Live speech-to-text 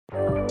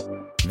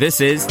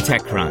This is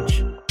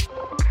TechCrunch.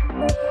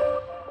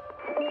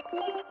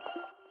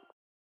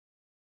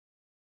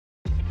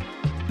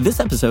 This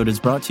episode is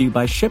brought to you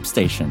by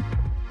ShipStation.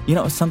 You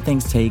know, some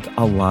things take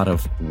a lot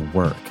of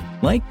work,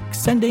 like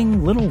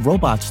sending little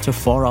robots to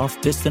far-off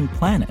distant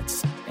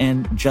planets.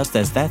 And just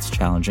as that's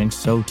challenging,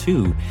 so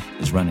too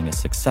is running a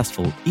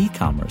successful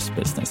e-commerce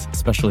business,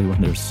 especially when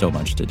there's so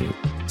much to do.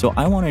 So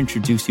I want to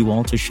introduce you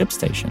all to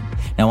ShipStation.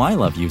 Now, I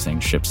love using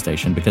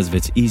ShipStation because of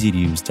its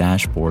easy-to-use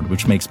dashboard,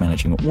 which makes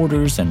managing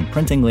orders and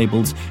printing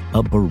labels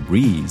a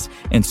breeze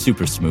and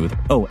super smooth.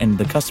 Oh, and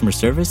the customer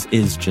service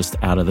is just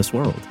out of this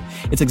world.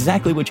 It's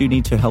exactly what you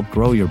need to help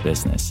grow your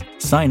business.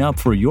 Sign up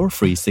for your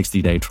free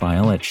 60-day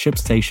trial at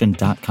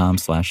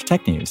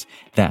shipstation.com/technews.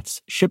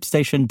 That's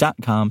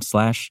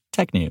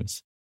shipstation.com/technews.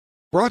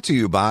 Brought to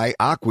you by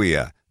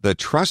Acquia, the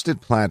trusted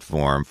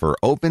platform for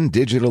open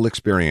digital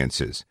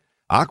experiences.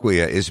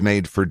 Acquia is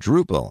made for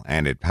Drupal,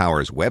 and it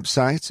powers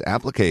websites,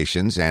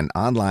 applications, and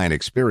online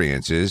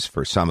experiences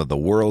for some of the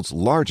world's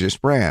largest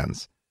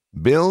brands.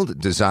 Build,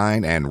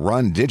 design, and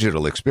run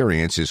digital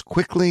experiences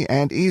quickly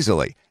and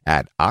easily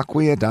at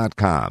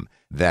acquia.com.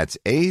 That's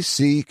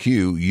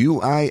ACQUIA.com.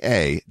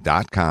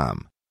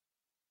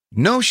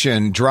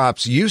 Notion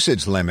drops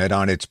usage limit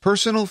on its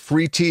personal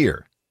free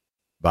tier.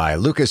 By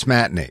Lucas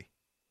Matney.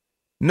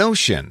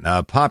 Notion,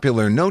 a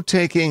popular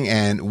note-taking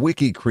and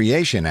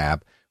wiki-creation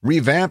app,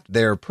 revamped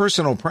their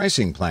personal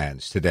pricing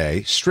plans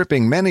today,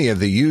 stripping many of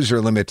the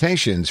user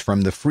limitations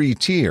from the free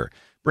tier,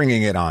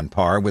 bringing it on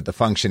par with the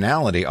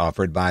functionality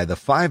offered by the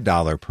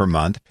 $5 per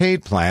month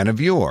paid plan of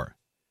Yore.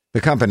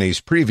 The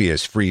company's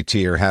previous free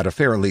tier had a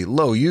fairly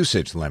low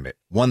usage limit,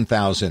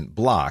 1,000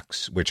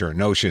 blocks, which are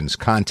Notion's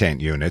content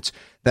units,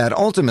 that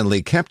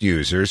ultimately kept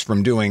users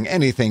from doing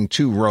anything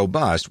too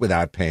robust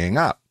without paying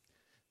up.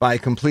 By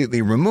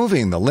completely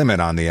removing the limit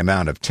on the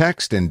amount of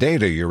text and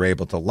data you're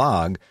able to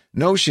log,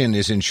 Notion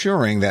is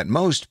ensuring that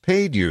most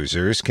paid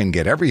users can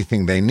get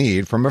everything they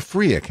need from a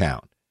free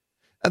account.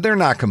 They're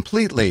not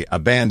completely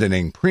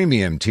abandoning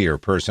premium tier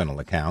personal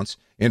accounts.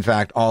 In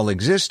fact, all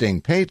existing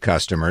paid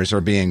customers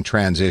are being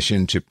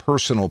transitioned to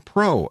personal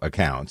pro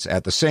accounts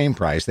at the same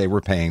price they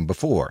were paying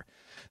before.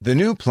 The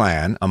new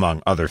plan,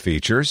 among other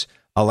features,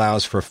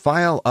 allows for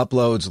file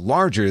uploads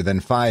larger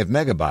than 5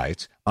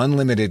 megabytes,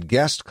 unlimited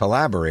guest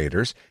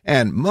collaborators,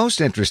 and,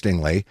 most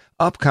interestingly,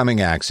 upcoming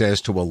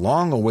access to a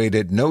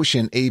long-awaited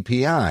Notion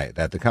API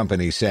that the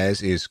company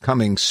says is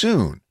coming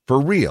soon, for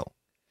real.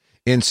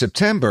 In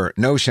September,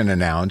 Notion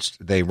announced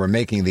they were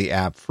making the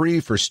app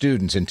free for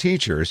students and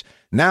teachers.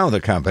 Now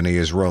the company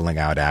is rolling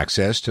out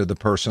access to the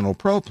Personal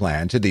Pro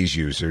plan to these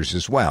users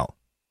as well.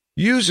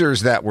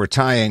 Users that were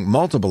tying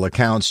multiple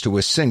accounts to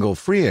a single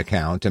free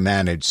account to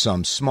manage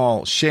some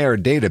small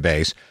shared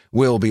database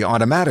will be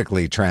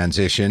automatically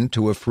transitioned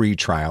to a free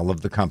trial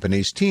of the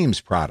company's Teams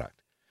product.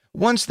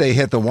 Once they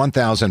hit the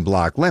 1,000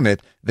 block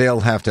limit, they'll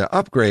have to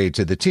upgrade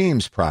to the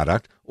Teams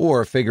product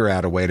or figure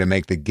out a way to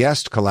make the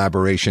guest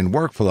collaboration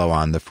workflow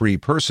on the free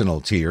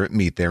personal tier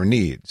meet their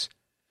needs.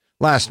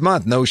 Last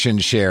month, Notion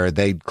shared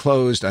they'd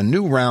closed a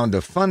new round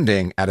of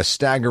funding at a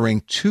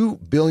staggering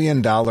 $2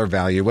 billion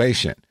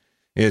valuation.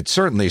 It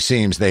certainly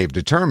seems they've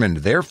determined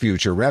their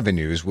future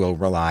revenues will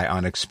rely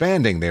on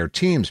expanding their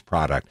Teams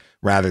product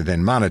rather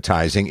than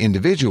monetizing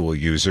individual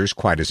users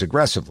quite as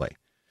aggressively.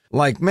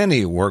 Like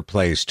many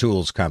workplace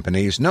tools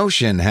companies,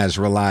 Notion has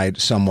relied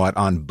somewhat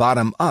on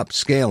bottom-up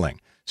scaling,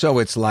 so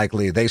it's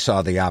likely they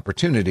saw the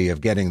opportunity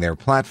of getting their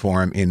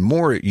platform in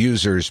more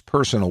users'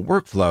 personal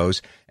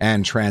workflows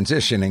and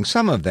transitioning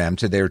some of them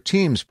to their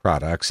Teams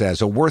products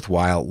as a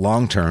worthwhile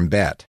long-term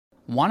bet.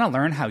 Want to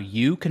learn how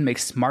you can make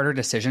smarter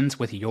decisions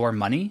with your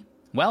money?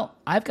 Well,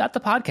 I've got the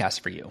podcast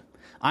for you.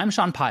 I'm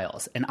Sean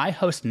Piles, and I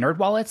host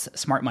NerdWallet's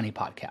Smart Money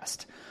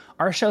Podcast.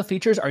 Our show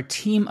features our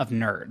team of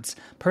nerds,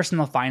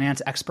 personal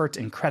finance experts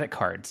in credit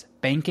cards,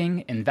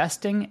 banking,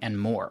 investing, and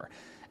more.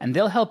 And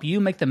they'll help you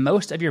make the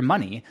most of your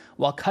money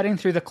while cutting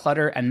through the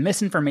clutter and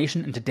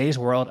misinformation in today's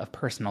world of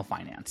personal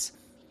finance.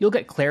 You'll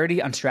get clarity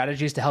on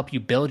strategies to help you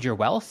build your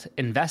wealth,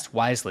 invest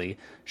wisely,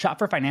 shop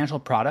for financial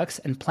products,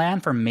 and plan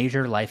for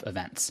major life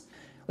events.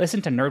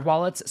 Listen to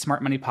NerdWallet's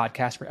Smart Money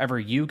Podcast wherever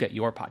you get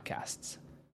your podcasts.